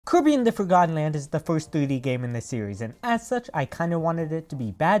Kirby in the Forgotten Land is the first 3D game in the series, and as such, I kinda wanted it to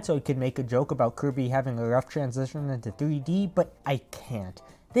be bad so I could make a joke about Kirby having a rough transition into 3D, but I can't.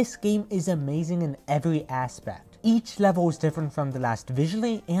 This game is amazing in every aspect. Each level is different from the last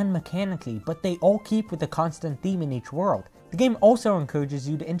visually and mechanically, but they all keep with a constant theme in each world. The game also encourages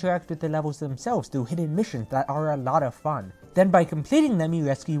you to interact with the levels themselves through hidden missions that are a lot of fun. Then by completing them you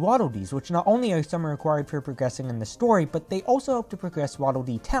rescue Waddle Dees, which not only are some required for progressing in the story, but they also help to progress Waddle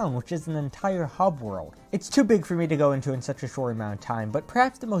Dee Town, which is an entire hub world. It's too big for me to go into in such a short amount of time, but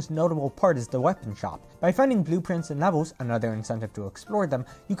perhaps the most notable part is the weapon shop. By finding blueprints and levels, another incentive to explore them,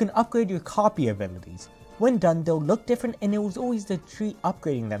 you can upgrade your copy abilities. When done, they'll look different, and it was always a treat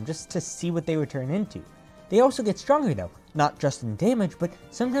upgrading them just to see what they would turn into. They also get stronger though, not just in damage, but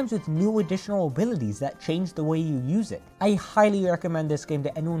sometimes with new additional abilities that change the way you use it. I highly recommend this game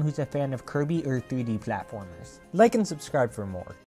to anyone who's a fan of Kirby or 3D platformers. Like and subscribe for more.